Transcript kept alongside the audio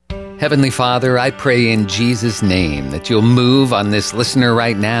Heavenly Father, I pray in Jesus' name that you'll move on this listener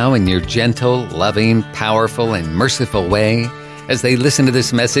right now in your gentle, loving, powerful, and merciful way as they listen to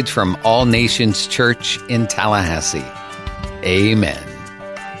this message from All Nations Church in Tallahassee. Amen.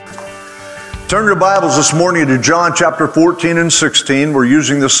 Turn your Bibles this morning to John chapter 14 and 16. We're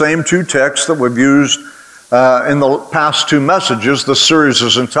using the same two texts that we've used in the past two messages. The series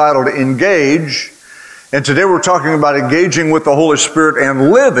is entitled Engage. And today we're talking about engaging with the Holy Spirit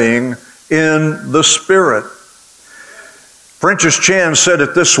and living in the Spirit. Francis Chan said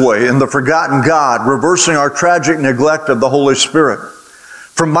it this way in The Forgotten God, reversing our tragic neglect of the Holy Spirit.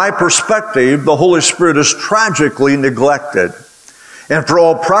 From my perspective, the Holy Spirit is tragically neglected and for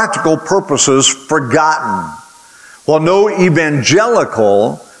all practical purposes forgotten. While no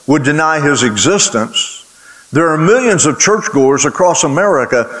evangelical would deny his existence, there are millions of churchgoers across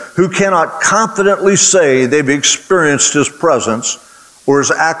America who cannot confidently say they've experienced his presence or his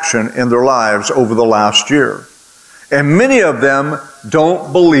action in their lives over the last year. And many of them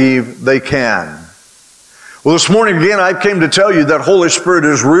don't believe they can. Well, this morning again, I came to tell you that Holy Spirit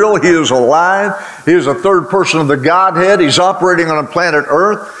is real. He is alive. He is a third person of the Godhead. He's operating on planet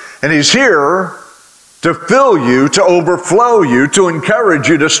Earth, and he's here to fill you, to overflow you, to encourage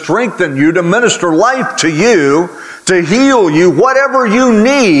you, to strengthen you, to minister life to you, to heal you. Whatever you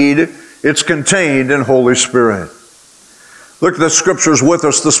need, it's contained in Holy Spirit. Look at the scriptures with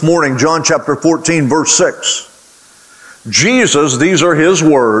us this morning. John chapter 14, verse 6. Jesus, these are his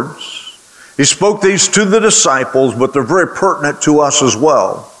words. He spoke these to the disciples, but they're very pertinent to us as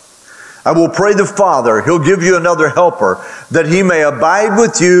well. I will pray the Father, he'll give you another helper, that he may abide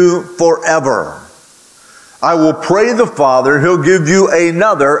with you forever. I will pray the Father, he'll give you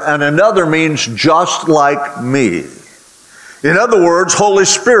another, and another means just like me. In other words, Holy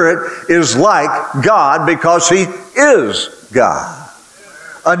Spirit is like God because he is God.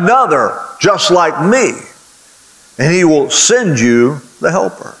 Another just like me. And he will send you the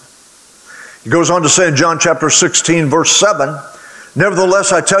helper. He goes on to say in John chapter 16, verse 7,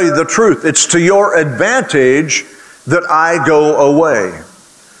 nevertheless, I tell you the truth, it's to your advantage that I go away.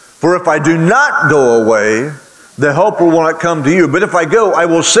 For if I do not go away, the helper will not come to you. But if I go, I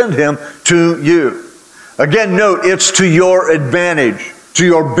will send him to you. Again, note, it's to your advantage, to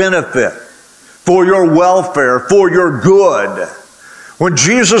your benefit, for your welfare, for your good. When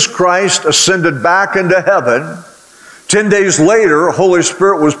Jesus Christ ascended back into heaven, 10 days later, Holy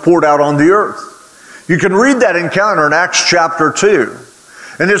Spirit was poured out on the earth. You can read that encounter in Acts chapter 2.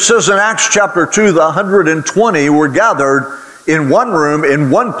 And it says in Acts chapter 2, the 120 were gathered in one room,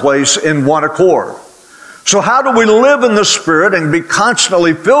 in one place, in one accord. So how do we live in the Spirit and be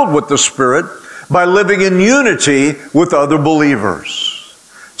constantly filled with the Spirit? By living in unity with other believers.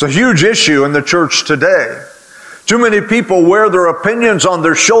 It's a huge issue in the church today. Too many people wear their opinions on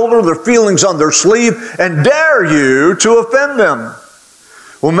their shoulder, their feelings on their sleeve, and dare you to offend them.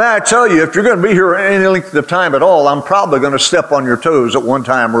 Well, may I tell you, if you're going to be here any length of time at all, I'm probably going to step on your toes at one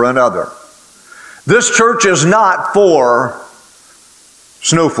time or another. This church is not for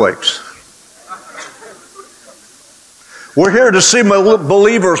snowflakes. We're here to see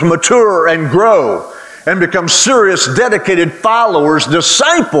believers mature and grow and become serious, dedicated followers,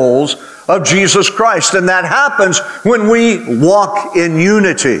 disciples of Jesus Christ. And that happens when we walk in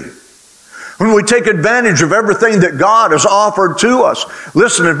unity. When we take advantage of everything that God has offered to us.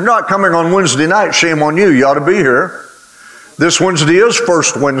 Listen, if you're not coming on Wednesday night, shame on you. You ought to be here. This Wednesday is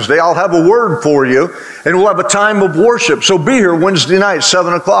First Wednesday. I'll have a word for you, and we'll have a time of worship. So be here Wednesday night,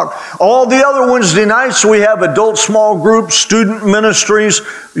 7 o'clock. All the other Wednesday nights, we have adult small groups, student ministries,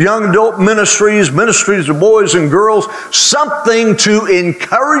 young adult ministries, ministries of boys and girls, something to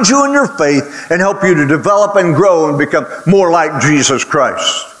encourage you in your faith and help you to develop and grow and become more like Jesus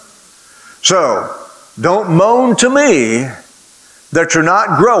Christ. So, don't moan to me that you're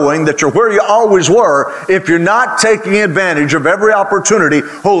not growing, that you're where you always were, if you're not taking advantage of every opportunity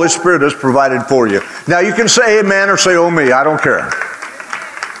Holy Spirit has provided for you. Now you can say amen or say oh me, I don't care.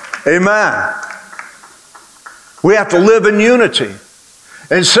 Amen. We have to live in unity.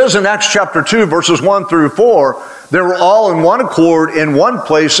 And it says in Acts chapter 2, verses 1 through 4, they were all in one accord in one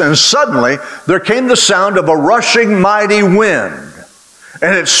place, and suddenly there came the sound of a rushing mighty wind,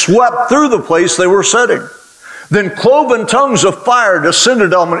 and it swept through the place they were sitting. Then cloven tongues of fire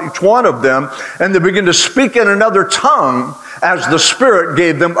descended on each one of them, and they began to speak in another tongue as the Spirit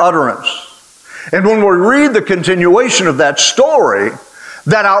gave them utterance. And when we read the continuation of that story,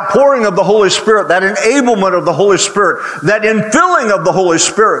 that outpouring of the Holy Spirit, that enablement of the Holy Spirit, that infilling of the Holy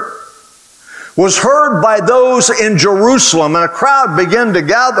Spirit was heard by those in Jerusalem, and a crowd began to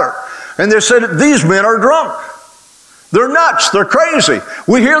gather. And they said, these men are drunk. They're nuts. They're crazy.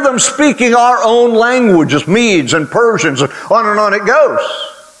 We hear them speaking our own languages, Medes and Persians, and on it goes.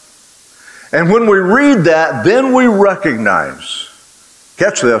 And when we read that, then we recognize,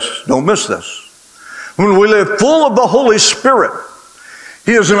 catch this, don't miss this. When we live full of the Holy Spirit,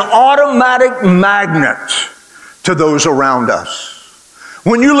 He is an automatic magnet to those around us.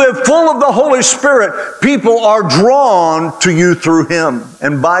 When you live full of the Holy Spirit, people are drawn to you through Him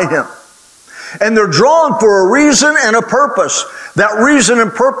and by Him. And they're drawn for a reason and a purpose. That reason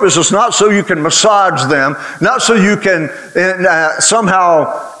and purpose is not so you can massage them, not so you can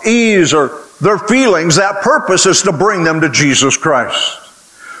somehow ease their feelings. That purpose is to bring them to Jesus Christ.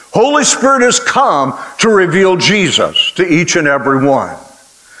 Holy Spirit has come to reveal Jesus to each and every one.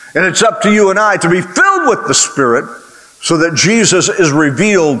 And it's up to you and I to be filled with the Spirit so that Jesus is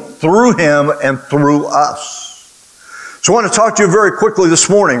revealed through Him and through us. So I want to talk to you very quickly this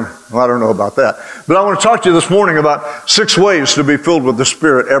morning. Well, I don't know about that. But I want to talk to you this morning about 6 ways to be filled with the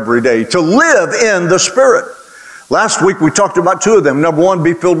Spirit every day, to live in the Spirit. Last week we talked about 2 of them. Number 1,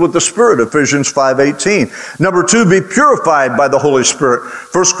 be filled with the Spirit, Ephesians 5:18. Number 2, be purified by the Holy Spirit,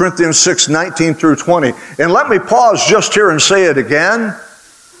 1 Corinthians 6:19 through 20. And let me pause just here and say it again.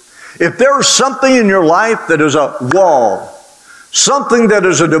 If there is something in your life that is a wall, something that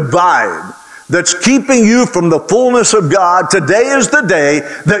is a divide, that's keeping you from the fullness of God, today is the day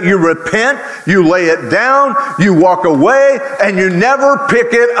that you repent, you lay it down, you walk away, and you never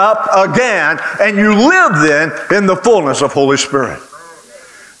pick it up again, and you live then in the fullness of Holy Spirit.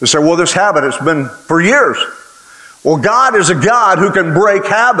 You say, well, this habit has been for years. Well, God is a God who can break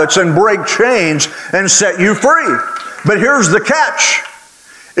habits and break chains and set you free. But here's the catch.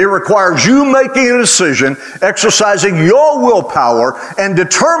 It requires you making a decision, exercising your willpower, and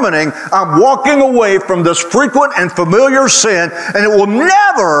determining, I'm walking away from this frequent and familiar sin, and it will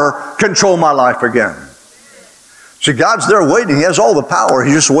never control my life again. See, God's there waiting. He has all the power.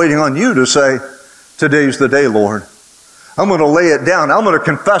 He's just waiting on you to say, today's the day, Lord. I'm going to lay it down. I'm going to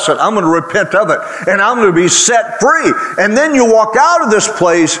confess it. I'm going to repent of it. And I'm going to be set free. And then you walk out of this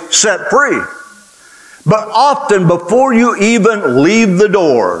place set free. But often before you even leave the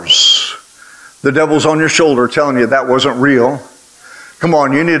doors, the devil's on your shoulder telling you that wasn't real. Come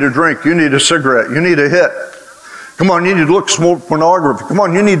on, you need a drink. You need a cigarette. You need a hit. Come on, you need to look smoke pornography. Come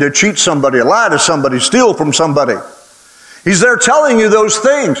on, you need to cheat somebody, lie to somebody, steal from somebody. He's there telling you those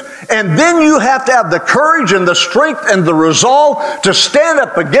things. And then you have to have the courage and the strength and the resolve to stand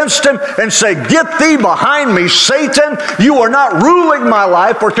up against him and say, get thee behind me, Satan. You are not ruling my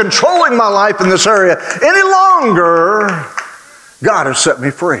life or controlling my life in this area any longer. God has set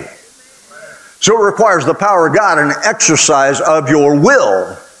me free. So it requires the power of God and an exercise of your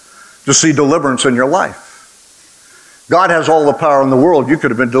will to see deliverance in your life. God has all the power in the world. You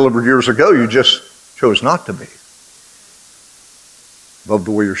could have been delivered years ago. You just chose not to be. Love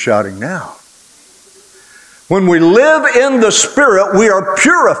the way you're shouting now. When we live in the Spirit, we are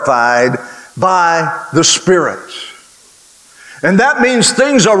purified by the Spirit. And that means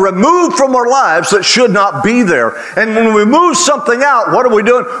things are removed from our lives that should not be there. And when we move something out, what are we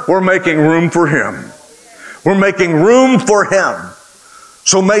doing? We're making room for Him. We're making room for Him.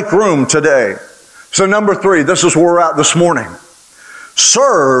 So make room today. So number 3, this is where we're at this morning.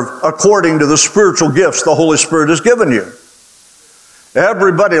 Serve according to the spiritual gifts the Holy Spirit has given you.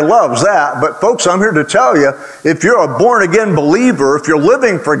 Everybody loves that, but folks, I'm here to tell you, if you're a born-again believer, if you're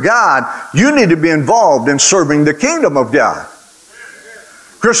living for God, you need to be involved in serving the kingdom of God.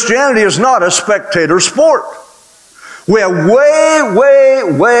 Christianity is not a spectator sport. We have way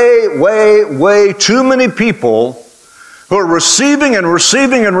too many people who are receiving and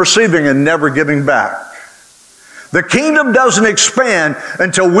receiving and receiving and never giving back. The kingdom doesn't expand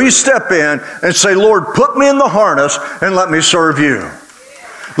until we step in and say, Lord, put me in the harness and let me serve you.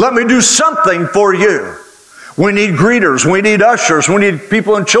 Let me do something for you. We need greeters. We need ushers. We need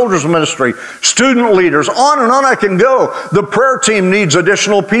people in children's ministry, student leaders. On and on I can go. The prayer team needs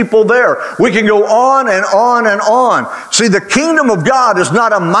additional people there. We can go on and on and on. See, the kingdom of God is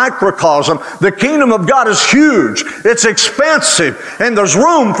not a microcosm. The kingdom of God is huge. It's expansive. And there's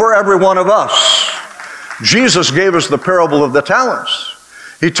room for every one of us. Jesus gave us the parable of the talents.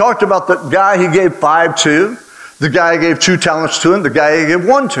 He talked about the guy He gave 5 to, the guy He gave 2 talents to, and the guy He gave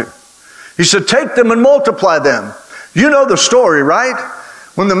 1 to. He said, take them and multiply them. You know the story, right?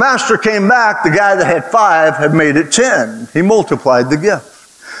 When the master came back, the guy that had 5 had made it 10. He multiplied the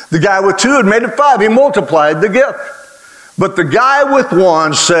gift. The guy with 2 had made it 5. He multiplied the gift. But the guy with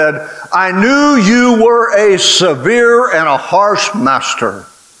 1 said, I knew you were a severe and a harsh master,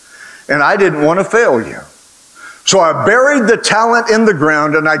 and I didn't want to fail you. So I buried the talent in the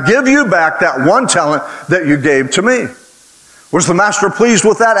ground, and I give you back that 1 talent that you gave to me. Was the master pleased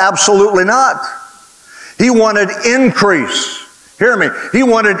with that? Absolutely not. He wanted increase. Hear me. He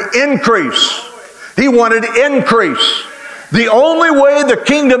wanted increase. He wanted increase. The only way the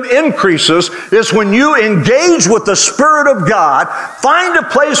kingdom increases is when you engage with the Spirit of God, find a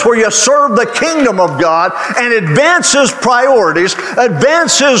place where you serve the kingdom of God, and advance His priorities,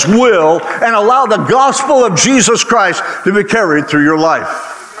 advance His will, and allow the gospel of Jesus Christ to be carried through your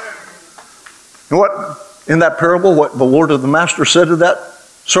life. And what, in that parable, what the Lord of the Master said to that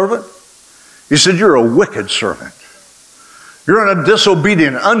servant? He said, "You're a wicked servant. You're a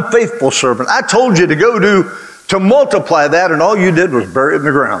disobedient, unfaithful servant. I told you to go to multiply that, and all you did was bury it in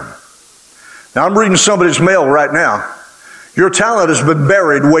the ground." Now, I'm reading somebody's mail right now. Your talent has been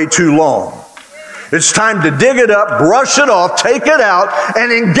buried way too long. It's time to dig it up, brush it off, take it out, and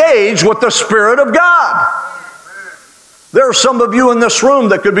engage with the Spirit of God. There are some of you in this room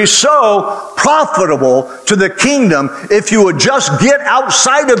that could be so profitable to the kingdom if you would just get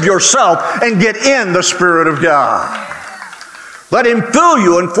outside of yourself and get in the Spirit of God. Let Him fill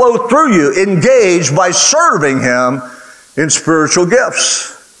you and flow through you. Engage by serving Him in spiritual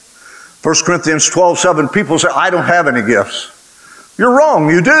gifts. 1 Corinthians 12:7, people say, "I don't have any gifts." You're wrong,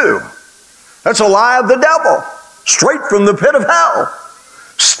 you do. That's a lie of the devil, straight from the pit of hell.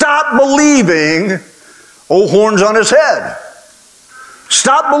 Stop believing old horns on his head.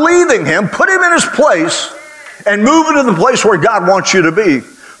 Stop believing him, put him in his place, and move into the place where God wants you to be.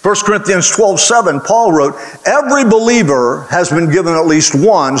 1 Corinthians 12:7, Paul wrote, "Every believer has been given at least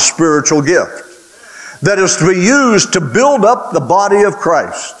one spiritual gift that is to be used to build up the body of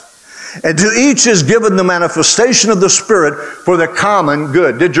Christ. And to each is given the manifestation of the Spirit for the common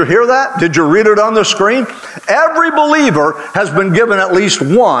good." Did you hear that? Did you read it on the screen? Every believer has been given at least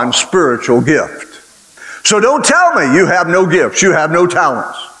one spiritual gift. So don't tell me you have no gifts, you have no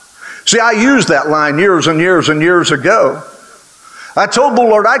talents. See, I used that line years and years and years ago. I told the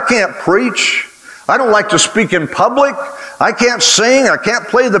Lord, I can't preach. I don't like to speak in public. I can't sing. I can't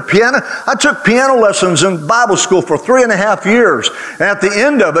play the piano. I took piano lessons in Bible school for 3.5 years. And at the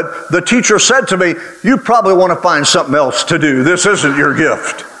end of it, the teacher said to me, "You probably want to find something else to do. This isn't your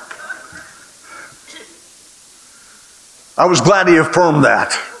gift." I was glad He affirmed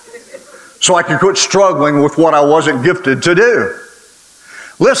that, so I could quit struggling with what I wasn't gifted to do.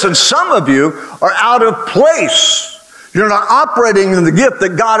 Listen, some of you are out of place. You're not operating in the gift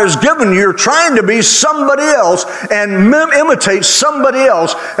that God has given you. You're trying to be somebody else and imitate somebody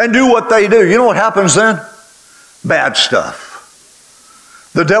else and do what they do. You know what happens then? Bad stuff.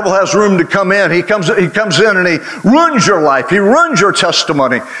 The devil has room to come in. He comes in and he ruins your life. He ruins your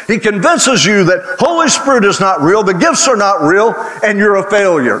testimony. He convinces you that Holy Spirit is not real, the gifts are not real, and you're a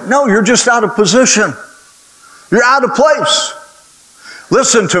failure. No, you're just out of position. You're out of place.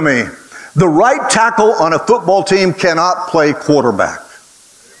 Listen to me. The right tackle on a football team cannot play quarterback.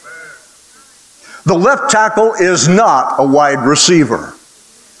 The left tackle is not a wide receiver.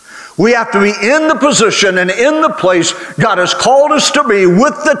 We have to be in the position and in the place God has called us to be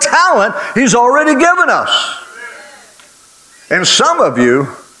with the talent He's already given us. And some of you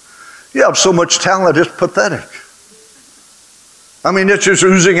have so much talent, it's pathetic. I mean, it's just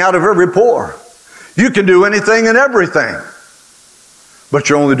oozing out of every pore. You can do anything and everything, but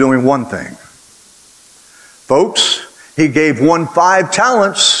you're only doing one thing. Folks, He gave one 5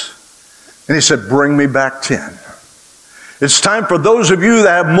 talents, and He said, "Bring me back 10. It's time for those of you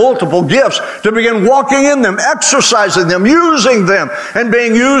that have multiple gifts to begin walking in them, exercising them, using them, and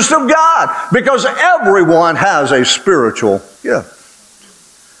being used of God, because everyone has a spiritual gift,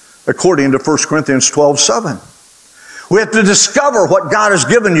 according to 1 Corinthians 12:7. We have to discover what God has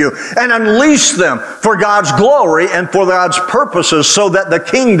given you and unleash them for God's glory and for God's purposes so that the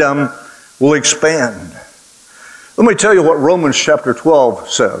kingdom will expand. Let me tell you what Romans chapter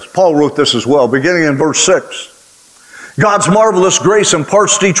 12 says. Paul wrote this as well, beginning in verse 6. God's marvelous grace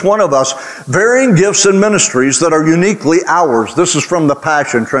imparts to each one of us varying gifts and ministries that are uniquely ours. This is from the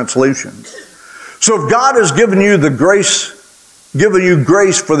Passion Translation. So if God has given you grace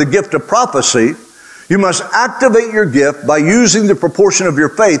for the gift of prophecy, you must activate your gift by using the proportion of your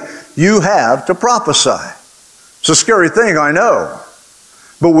faith you have to prophesy. It's a scary thing, I know.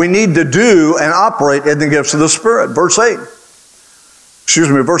 But we need to do and operate in the gifts of the Spirit. Verse 7.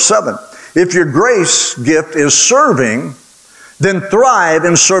 If your grace gift is serving, then thrive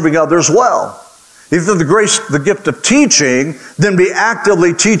in serving others well. If you have the gift of teaching, then be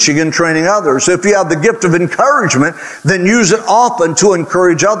actively teaching and training others. If you have the gift of encouragement, then use it often to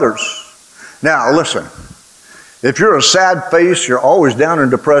encourage others. Now, listen, if you're a sad face, you're always down and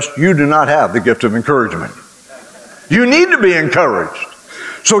depressed, you do not have the gift of encouragement. You need to be encouraged.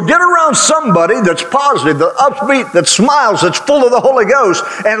 So get around somebody that's positive, that's upbeat, that smiles, that's full of the Holy Ghost,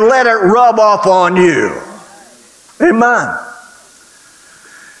 and let it rub off on you. Amen.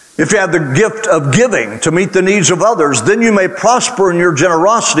 If you have the gift of giving to meet the needs of others, then you may prosper in your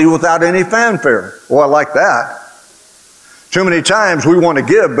generosity without any fanfare. Oh, I like that. Too many times we want to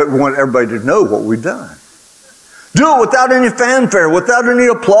give, but we want everybody to know what we've done. Do it without any fanfare, without any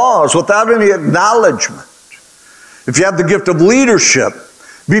applause, without any acknowledgement. If you have the gift of leadership,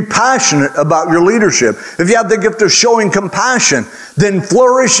 be passionate about your leadership. If you have the gift of showing compassion, then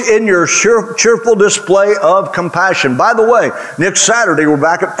flourish in your cheerful display of compassion. By the way, next Saturday we're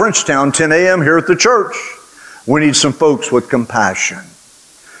back at Frenchtown, 10 a.m. here at the church. We need some folks with compassion,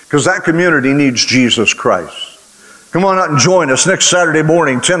 because that community needs Jesus Christ. Come on out and join us next Saturday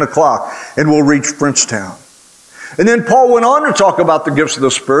morning, 10 o'clock, and we'll reach Frenchtown. And then Paul went on to talk about the gifts of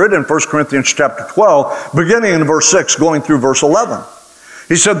the Spirit in 1 Corinthians chapter 12, beginning in verse 6, going through verse 11.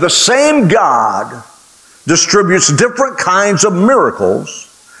 He said, the same God distributes different kinds of miracles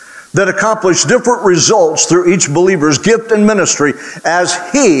that accomplish different results through each believer's gift and ministry as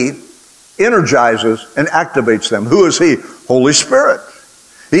He energizes and activates them. Who is He? Holy Spirit.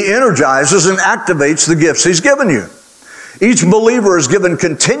 He energizes and activates the gifts He's given you. Each believer is given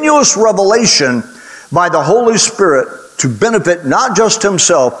continuous revelation by the Holy Spirit to benefit not just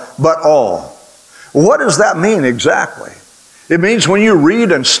himself, but all. What does that mean exactly? It means when you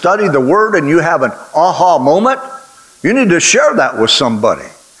read and study the Word and you have an aha moment, you need to share that with somebody.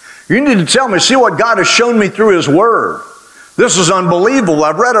 You need to tell me, see what God has shown me through His Word. This is unbelievable.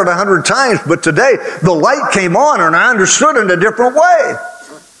 I've read it 100 times, but today the light came on and I understood it in a different way.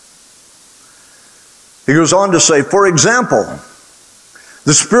 He goes on to say, for example,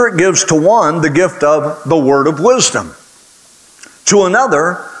 the Spirit gives to one the gift of the word of wisdom. To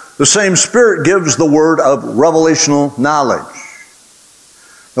another, the same Spirit gives the word of revelational knowledge.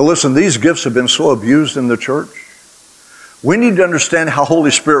 Now listen, these gifts have been so abused in the church. We need to understand how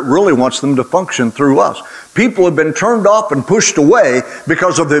Holy Spirit really wants them to function through us. People have been turned off and pushed away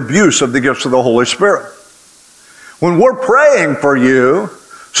because of the abuse of the gifts of the Holy Spirit. When we're praying for you,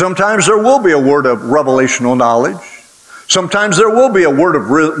 sometimes there will be a word of revelational knowledge. Sometimes there will be a word of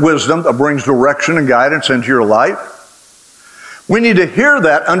wisdom that brings direction and guidance into your life. We need to hear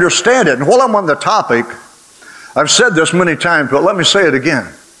that, understand it. And while I'm on the topic, I've said this many times, but let me say it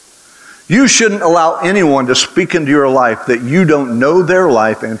again. You shouldn't allow anyone to speak into your life that you don't know their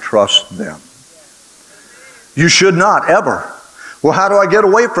life and trust them. You should not, ever. Well, how do I get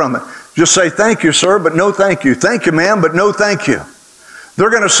away from it? Just say, thank you, sir, but no thank you. Thank you, ma'am, but no thank you. They're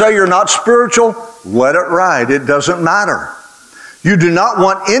going to say you're not spiritual. Let it ride. It doesn't matter. You do not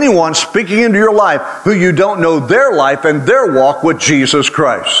want anyone speaking into your life who you don't know their life and their walk with Jesus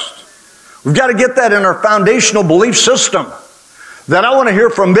Christ. We've got to get that in our foundational belief system. That I want to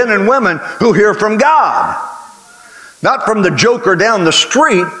hear from men and women who hear from God. Not from the joker down the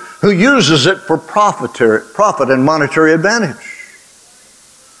street who uses it for profit and monetary advantage.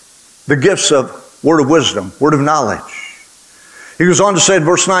 The gifts of word of wisdom, word of knowledge. He goes on to say in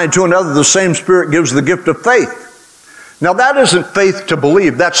verse 9, to another the same Spirit gives the gift of faith. Now that isn't faith to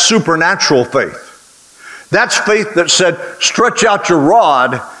believe, that's supernatural faith. That's faith that said, stretch out your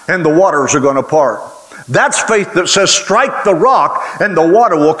rod and the waters are going to part. That's faith that says, strike the rock and the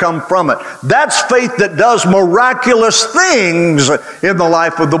water will come from it. That's faith that does miraculous things in the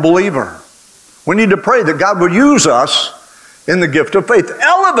life of the believer. We need to pray that God would use us in the gift of faith.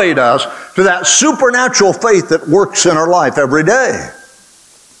 Elevate us to that supernatural faith that works in our life every day.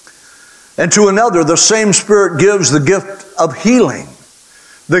 And to another, the same Spirit gives the gift of healing.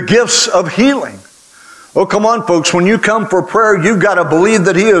 The gifts of healing. Oh, come on, folks. When you come for prayer, you've got to believe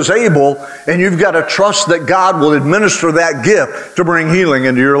that He is able, and you've got to trust that God will administer that gift to bring healing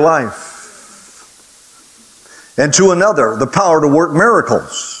into your life. And to another, the power to work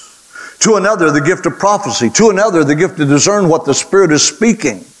miracles. To another, the gift of prophecy. To another, the gift to discern what the Spirit is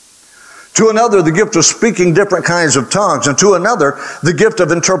speaking. To another, the gift of speaking different kinds of tongues. And to another, the gift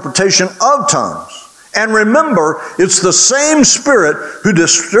of interpretation of tongues. And remember, it's the same Spirit who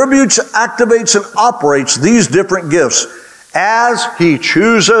distributes, activates, and operates these different gifts as He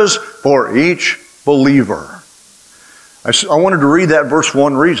chooses for each believer. I wanted to read that verse for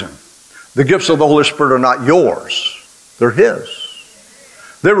one reason. The gifts of the Holy Spirit are not yours. They're His.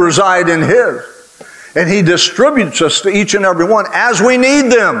 They reside in His. And He distributes us to each and every one as we need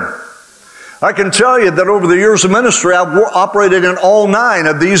them. I can tell you that over the years of ministry, I've operated in all 9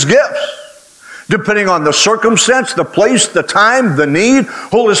 of these gifts. Depending on the circumstance, the place, the time, the need,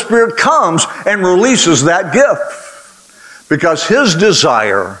 Holy Spirit comes and releases that gift. Because His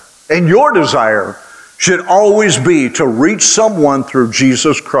desire and your desire should always be to reach someone through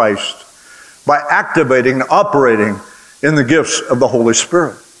Jesus Christ by activating and operating in the gifts of the Holy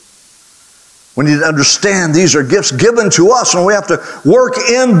Spirit. We need to understand these are gifts given to us, and we have to work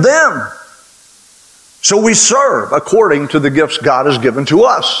in them. So we serve according to the gifts God has given to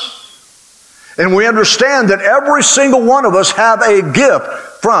us. And we understand that every single one of us have a gift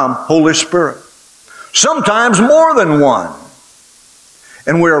from Holy Spirit. Sometimes more than one.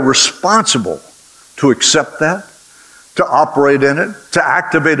 And we are responsible to accept that, to operate in it, to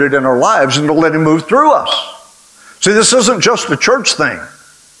activate it in our lives, and to let Him move through us. See, this isn't just a church thing.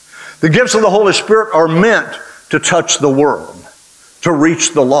 The gifts of the Holy Spirit are meant to touch the world, to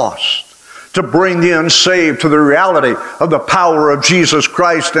reach the lost, to bring the unsaved to the reality of the power of Jesus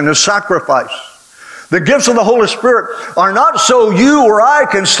Christ and His sacrifice. The gifts of the Holy Spirit are not so you or I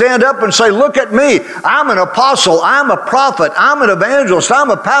can stand up and say, look at me, I'm an apostle, I'm a prophet, I'm an evangelist, I'm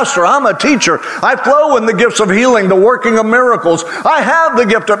a pastor, I'm a teacher. I flow in the gifts of healing, the working of miracles. I have the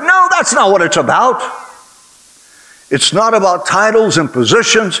gift of... No, that's not what it's about. It's not about titles and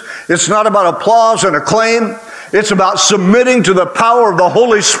positions. It's not about applause and acclaim. It's about submitting to the power of the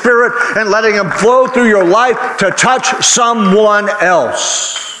Holy Spirit and letting Him flow through your life to touch someone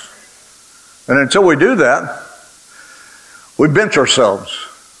else. And until we do that, we bench ourselves.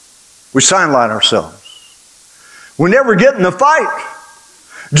 We sideline ourselves. We never get in the fight.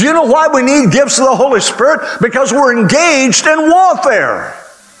 Do you know why we need gifts of the Holy Spirit? Because we're engaged in warfare.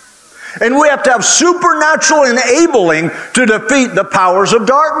 And we have to have supernatural enabling to defeat the powers of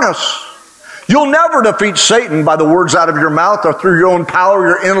darkness. You'll never defeat Satan by the words out of your mouth or through your own power,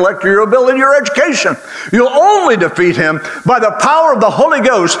 your intellect, your ability, your education. You'll only defeat him by the power of the Holy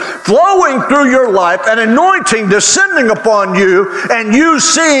Ghost flowing through your life and anointing descending upon you and you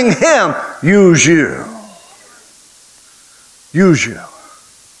seeing Him use you. Use you.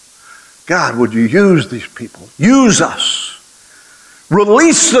 God, would you use these people? Use us.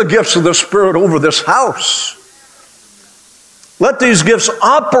 Release the gifts of the Spirit over this house. Let these gifts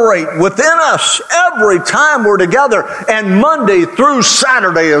operate within us every time we're together, and Monday through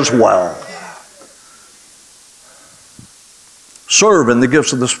Saturday as well. Serve in the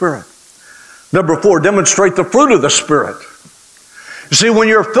gifts of the Spirit. Number 4, demonstrate the fruit of the Spirit. You see, when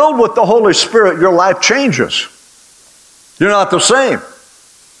you're filled with the Holy Spirit, your life changes. You're not the same.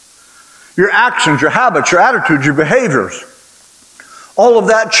 Your actions, your habits, your attitudes, your behaviors, all of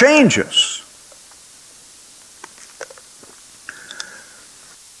that changes.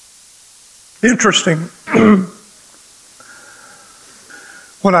 Interesting.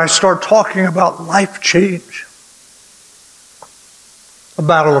 When I start talking about life change, a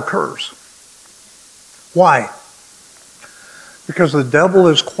battle occurs. Why? Because the devil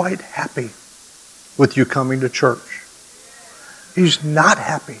is quite happy with you coming to church. He's not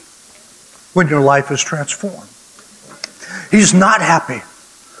happy when your life is transformed. He's not happy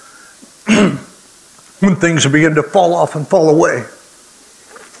when things begin to fall off and fall away.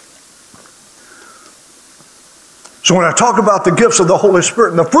 So when I talk about the gifts of the Holy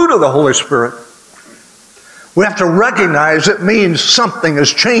Spirit and the fruit of the Holy Spirit, we have to recognize it means something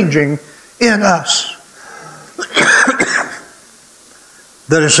is changing in us.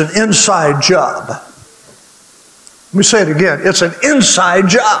 That it's an inside job. Let me say it again. It's an inside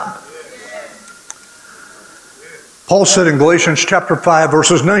job. Paul said in Galatians chapter 5,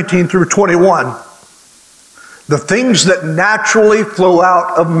 verses 19 through 21, the things that naturally flow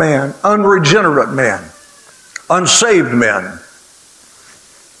out of man, unregenerate man, unsaved men,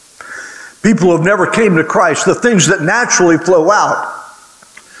 people who have never came to Christ, the things that naturally flow out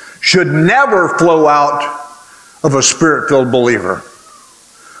should never flow out of a Spirit-filled believer.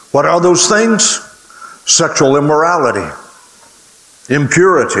 What are those things? Sexual immorality,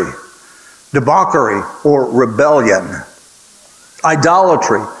 impurity, debauchery or rebellion,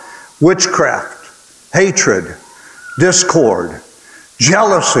 idolatry, witchcraft, hatred, discord,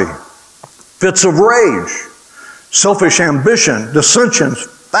 jealousy, fits of rage, selfish ambition, dissensions,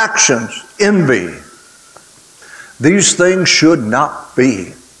 factions, envy. These things should not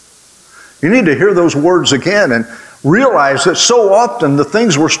be. You need to hear those words again and realize that so often the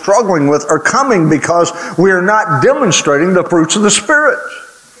things we're struggling with are coming because we are not demonstrating the fruits of the Spirit.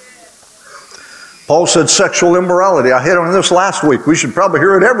 Paul said sexual immorality. I hit on this last week. We should probably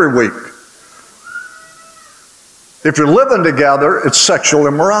hear it every week. If you're living together, it's sexual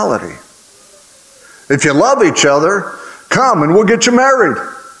immorality. If you love each other, come and we'll get you married.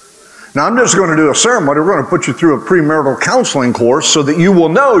 Now, I'm just going to do a ceremony. We're going to put you through a premarital counseling course so that you will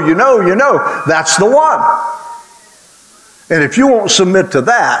know, that's the one. And if you won't submit to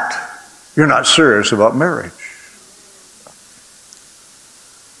that, you're not serious about marriage.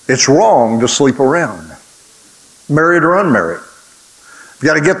 It's wrong to sleep around, married or unmarried. You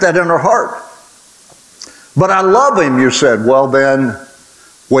got to get that in our heart. But I love him, you said. Well, then,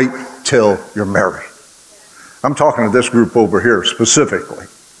 wait till you're married. I'm talking to this group over here specifically.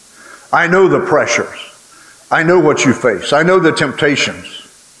 I know the pressures. I know what you face. I know the temptations.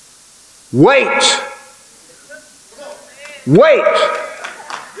 Wait. Wait.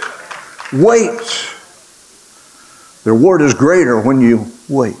 Wait. The reward is greater when you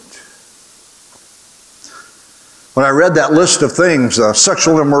wait. When I read that list of things,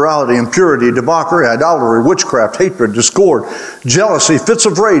 sexual immorality, impurity, debauchery, idolatry, witchcraft, hatred, discord, jealousy, fits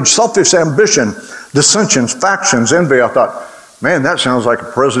of rage, selfish ambition, dissensions, factions, envy, I thought, man, that sounds like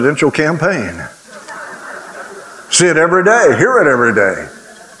a presidential campaign. See it every day, hear it every day.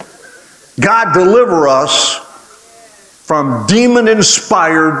 God deliver us from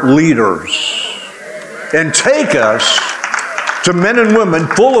demon-inspired leaders and take us to men and women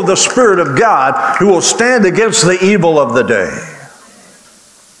full of the Spirit of God who will stand against the evil of the day.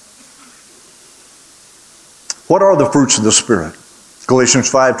 What are the fruits of the Spirit?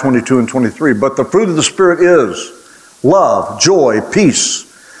 Galatians 5:22 and 23. But the fruit of the Spirit is love, joy, peace,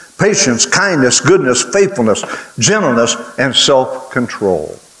 patience, kindness, goodness, faithfulness, gentleness, and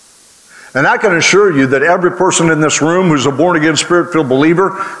self-control. And I can assure you that every person in this room who's a born-again, Spirit-filled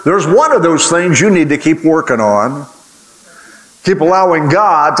believer, there's one of those things you need to keep working on. Keep allowing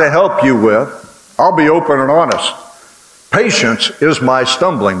God to help you with. I'll be open and honest. Patience is my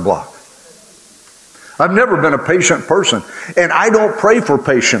stumbling block. I've never been a patient person. And I don't pray for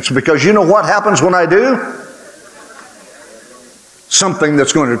patience because you know what happens when I do? Something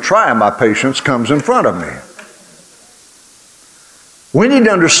that's going to try my patience comes in front of me. We need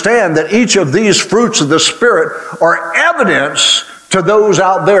to understand that each of these fruits of the Spirit are evidence to those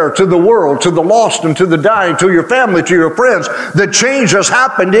out there, to the world, to the lost and to the dying, to your family, to your friends. The change has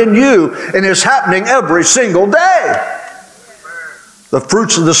happened in you and is happening every single day. The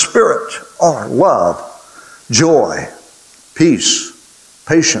fruits of the Spirit are love, joy, peace,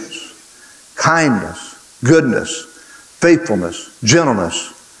 patience, kindness, goodness, faithfulness,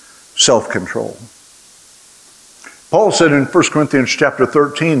 gentleness, self-control. Paul said in 1 Corinthians chapter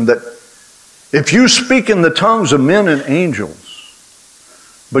 13 that if you speak in the tongues of men and angels,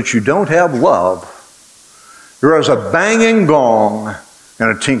 but you don't have love, you're as a banging gong and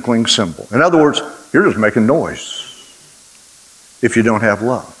a tinkling cymbal. In other words, you're just making noise if you don't have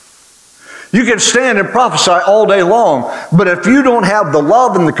love. You can stand and prophesy all day long, but if you don't have the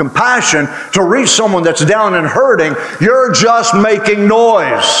love and the compassion to reach someone that's down and hurting, you're just making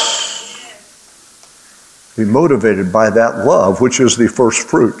noise. Be motivated by that love, which is the first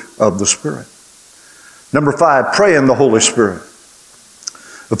fruit of the Spirit. Number 5, pray in the Holy Spirit.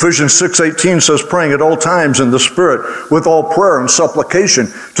 Ephesians 6:18 says, praying at all times in the Spirit with all prayer and supplication.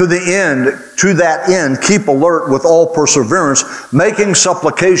 To that end, keep alert with all perseverance, making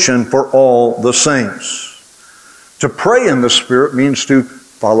supplication for all the saints. To pray in the Spirit means to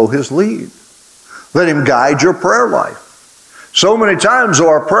follow His lead. Let Him guide your prayer life. So many times, though,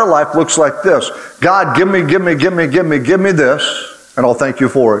 our prayer life looks like this. God, give me this, and I'll thank you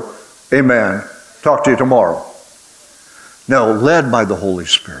for it. Amen. Talk to you tomorrow. No, led by the Holy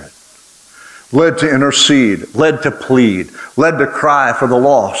Spirit. Led to intercede. Led to plead. Led to cry for the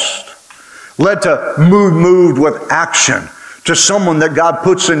lost. Led to moved with action to someone that God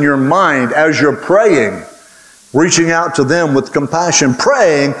puts in your mind as you're praying. Reaching out to them with compassion.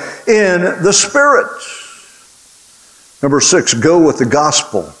 Praying in the Spirit. Number 6, go with the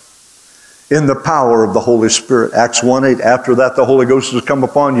gospel in the power of the Holy Spirit. Acts 1:8, after that the Holy Ghost has come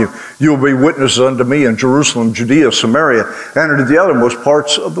upon you. You will be witnesses unto me in Jerusalem, Judea, Samaria, and to the uttermost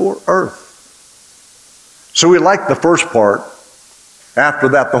parts of the earth. So we like the first part. After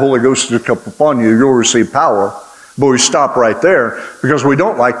that the Holy Ghost has come upon you, you'll receive power. But we stop right there because we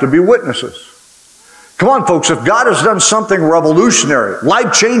don't like to be witnesses. Come on, folks, if God has done something revolutionary,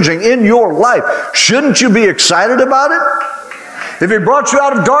 life-changing in your life, shouldn't you be excited about it? If He brought you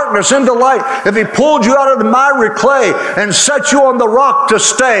out of darkness into light, if He pulled you out of the miry clay and set you on the rock to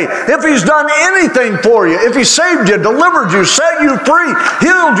stay, if He's done anything for you, if He saved you, delivered you, set you free,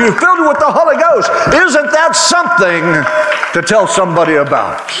 healed you, filled you with the Holy Ghost, isn't that something to tell somebody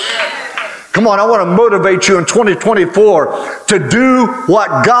about? Come on, I want to motivate you in 2024 to do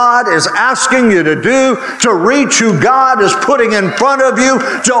what God is asking you to do, to reach who God is putting in front of you,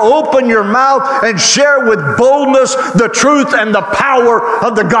 to open your mouth and share with boldness the truth and the power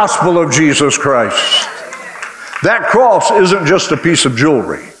of the gospel of Jesus Christ. That cross isn't just a piece of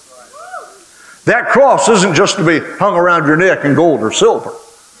jewelry. That cross isn't just to be hung around your neck in gold or silver.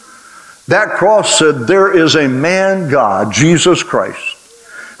 That cross said there is a man God, Jesus Christ,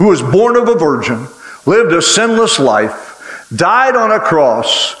 who was born of a virgin, lived a sinless life, died on a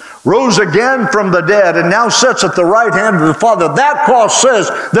cross, rose again from the dead, and now sits at the right hand of the Father. That cross says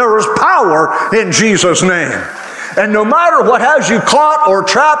there is power in Jesus' name. And no matter what has you caught or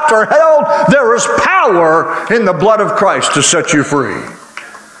trapped or held, there is power in the blood of Christ to set you free.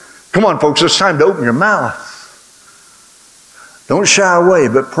 Come on, folks, it's time to open your mouth. Don't shy away,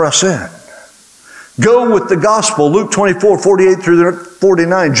 but press in. Go with the gospel. Luke 24:48 through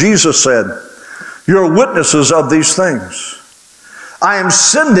 49, Jesus said, "You're witnesses of these things. I am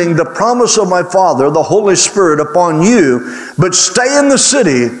sending the promise of my Father, the Holy Spirit, upon you, but stay in the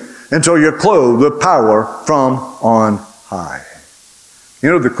city until you're clothed with power from on high." You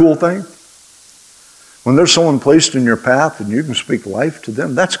know the cool thing? When there's someone placed in your path and you can speak life to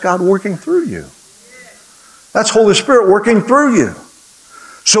them, that's God working through you. That's Holy Spirit working through you.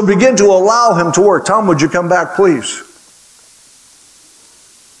 So begin to allow Him to work. Tom, would you come back, please?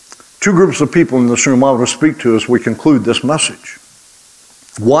 Two groups of people in this room I want to speak to as we conclude this message.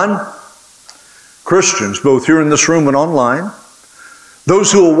 One, Christians, both here in this room and online.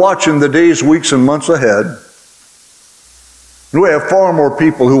 Those who will watch in the days, weeks, and months ahead. And we have far more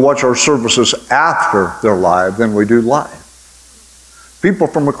people who watch our services after they're live than we do live. People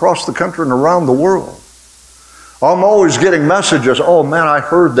from across the country and around the world. I'm always getting messages, "Oh man, I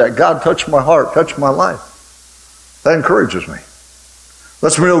heard that. God touched my heart, touched my life." That encourages me.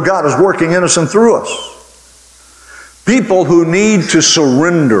 Lets me know God is working in us and through us. People who need to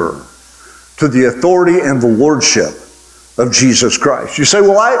surrender to the authority and the lordship of Jesus Christ. You say,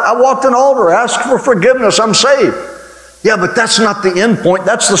 "Well, I walked an altar, asked for forgiveness, I'm saved." Yeah, but that's not the end point.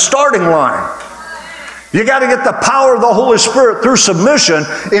 That's the starting line. You got to get the power of the Holy Spirit through submission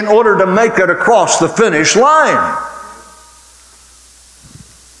in order to make it across the finish line.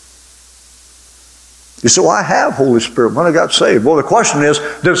 You say, "Well, I have Holy Spirit when I got saved." Well, the question is,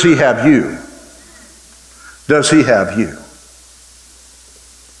 does He have you? Does He have you?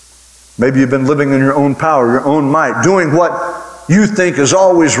 Maybe you've been living in your own power, your own might, doing what you think is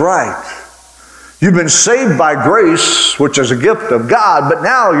always right. You've been saved by grace, which is a gift of God, but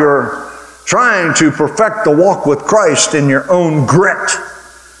now you're trying to perfect the walk with Christ in your own grit,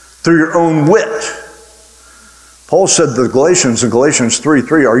 through your own wit. Paul said to the Galatians in Galatians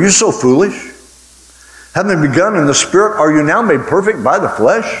 3:3, "Are you so foolish? Having begun in the Spirit, are you now made perfect by the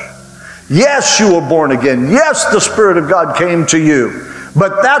flesh? Yes, you were born again. Yes, the Spirit of God came to you.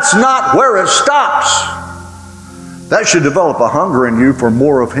 But that's not where it stops." That should develop a hunger in you for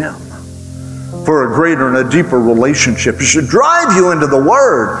more of Him, for a greater and a deeper relationship. It should drive you into the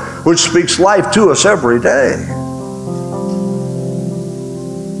Word, which speaks life to us every day.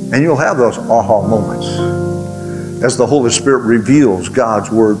 And you'll have those aha moments as the Holy Spirit reveals God's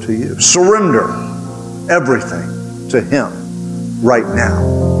Word to you. Surrender everything to Him right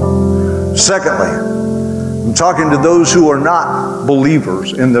now. Secondly, I'm talking to those who are not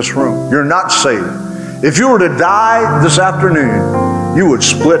believers in this room. You're not saved. If you were to die this afternoon, you would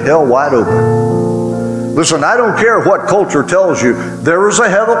split hell wide open. Listen, I don't care what culture tells you. There is a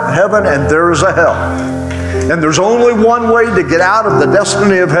heaven and there is a hell. And there's only one way to get out of the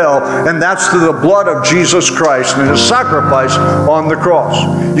destiny of hell, and that's through the blood of Jesus Christ and His sacrifice on the cross.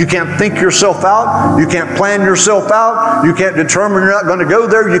 You can't think yourself out. You can't plan yourself out. You can't determine you're not going to go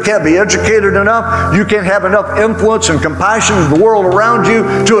there. You can't be educated enough. You can't have enough influence and compassion in the world around you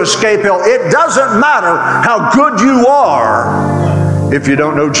to escape hell. It doesn't matter how good you are if you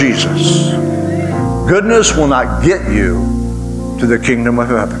don't know Jesus. Goodness will not get you to the kingdom of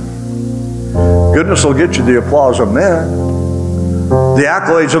heaven. Goodness will get you the applause of men, the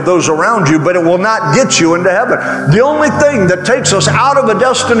accolades of those around you, but it will not get you into heaven. The only thing that takes us out of the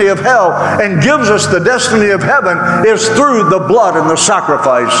destiny of hell and gives us the destiny of heaven is through the blood and the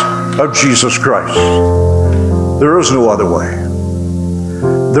sacrifice of Jesus Christ. There is no other way.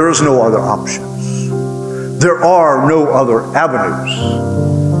 There is no other options. There are no other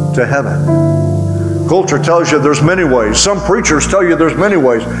avenues to heaven. Culture tells you there's many ways. Some preachers tell you there's many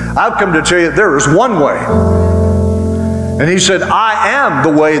ways. I've come to tell you there is one way. And He said, "I am the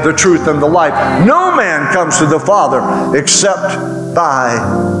way, the truth, and the life. No man comes to the Father except by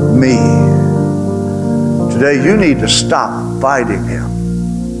me." Today you need to stop fighting Him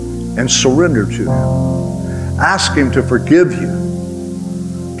and surrender to Him. Ask Him to forgive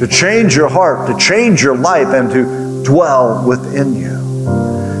you, to change your heart, to change your life, and to dwell within you.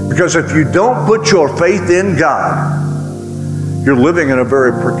 Because if you don't put your faith in God, you're living in a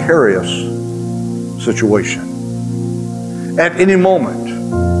very precarious situation. At any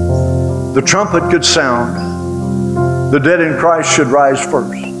moment, the trumpet could sound. The dead in Christ should rise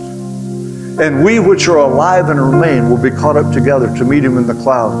first. And we which are alive and remain will be caught up together to meet him in the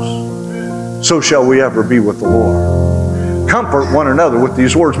clouds. So shall we ever be with the Lord. Comfort one another with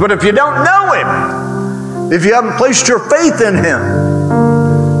these words. But if you don't know him, if you haven't placed your faith in him,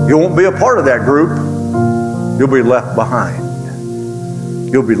 you won't be a part of that group. You'll be left behind.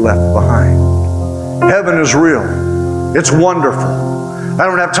 You'll be left behind. Heaven is real. It's wonderful. I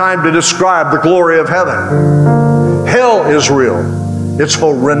don't have time to describe the glory of heaven. Hell is real. It's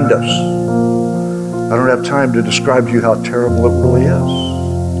horrendous. I don't have time to describe to you how terrible it really is.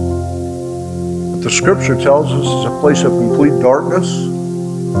 But the Scripture tells us it's a place of complete darkness,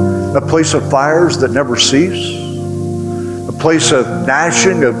 a place of fires that never cease, a place of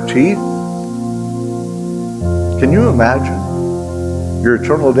gnashing of teeth. Can you imagine your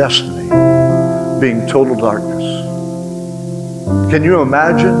eternal destiny being total darkness? Can you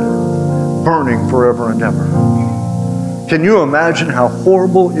imagine burning forever and ever? Can you imagine how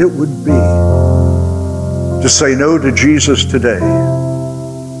horrible it would be to say no to Jesus today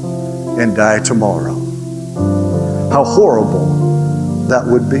and die tomorrow? How horrible that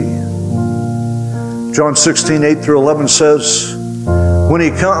would be. John 16, 8 through 11 says, when he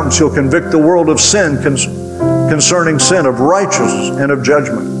comes, he'll convict the world of sin, concerning sin, of righteousness, and of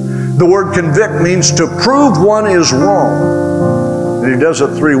judgment. The word convict means to prove one is wrong. And he does it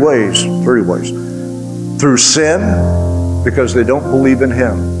three ways. Through sin, because they don't believe in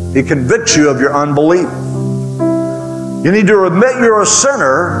him. He convicts you of your unbelief. You need to admit you're a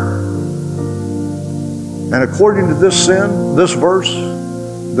sinner. And according to this sin, this verse,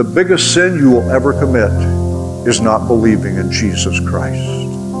 the biggest sin you will ever commit is not believing in Jesus Christ.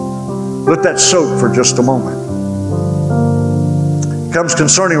 Let that soak for just a moment. It comes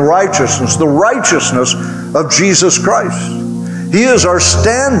concerning righteousness, the righteousness of Jesus Christ. He is our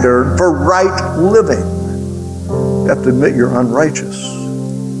standard for right living. You have to admit you're unrighteous.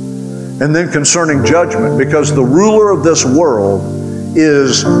 And then concerning judgment, because the ruler of this world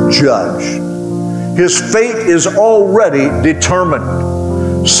is judged. His fate is already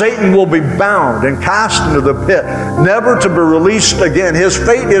determined. Satan will be bound and cast into the pit, never to be released again. His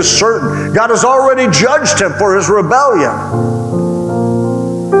fate is certain. God has already judged him for his rebellion.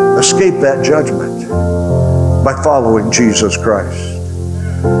 Escape that judgment by following Jesus Christ.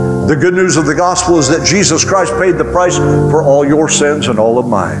 The good news of the gospel is that Jesus Christ paid the price for all your sins and all of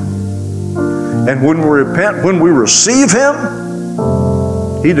mine. And when we repent, when we receive him,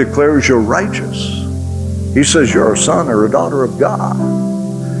 he declares you're righteous. He says you're a son or a daughter of God.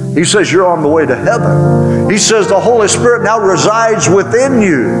 He says you're on the way to heaven. He says the Holy Spirit now resides within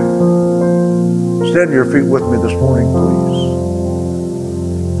you. Stand to your feet with me this morning, please.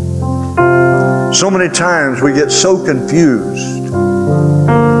 So many times we get so confused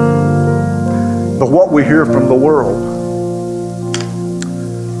by what we hear from the world.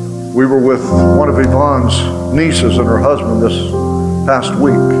 We were with one of Yvonne's nieces and her husband this past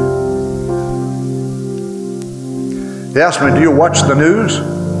week. He asked me, do you watch the news?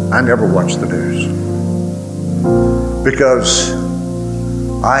 I never watch the news. Because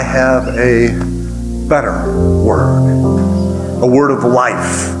I have a better word. A word of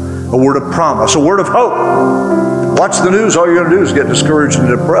life. A word of promise, a word of hope. Watch the news, all you're going to do is get discouraged and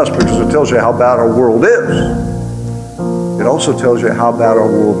depressed because it tells you how bad our world is. It also tells you how bad our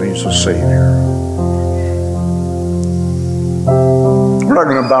world needs a Savior. We're not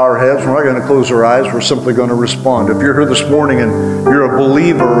going to bow our heads. We're not going to close our eyes. We're simply going to respond. If you're here this morning and you're a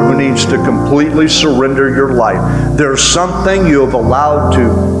believer who needs to completely surrender your life, there's something you have allowed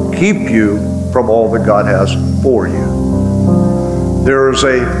to keep you from all that God has for you. There is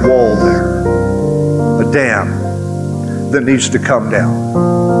a wall there, a dam that needs to come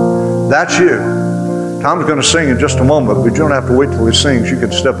down. That's you. Tom's going to sing in just a moment, but you don't have to wait till he sings. You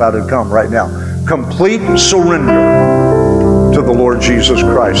can step out and come right now. Complete surrender to the Lord Jesus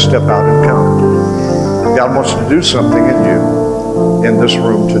Christ. Step out and come. God wants to do something in you in this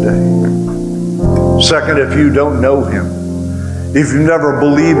room today. Second, if you don't know him, if you've never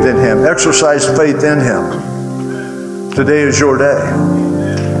believed in him, exercise faith in him, today is your day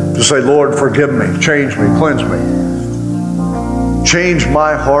to say, Lord, forgive me, change me, cleanse me. Change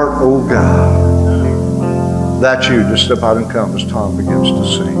my heart, oh God. That's you. Just step out and come as Tom begins to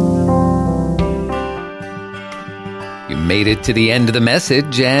sing. You made it to the end of the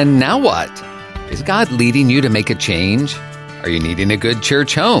message, and now what? Is God leading you to make a change? Are you needing a good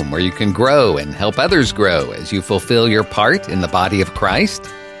church home where you can grow and help others grow as you fulfill your part in the body of Christ?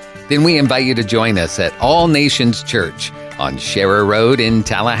 Then we invite you to join us at All Nations Church on Sharer Road in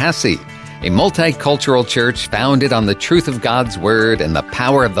Tallahassee, a multicultural church founded on the truth of God's Word and the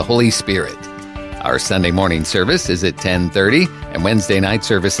power of the Holy Spirit. Our Sunday morning service is at 10:30 and Wednesday night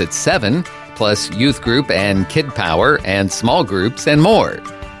service at 7, plus youth group and kid power and small groups and more.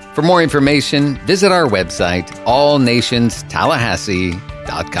 For more information, visit our website,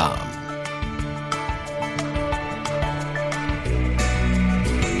 allnationstallahassee.com.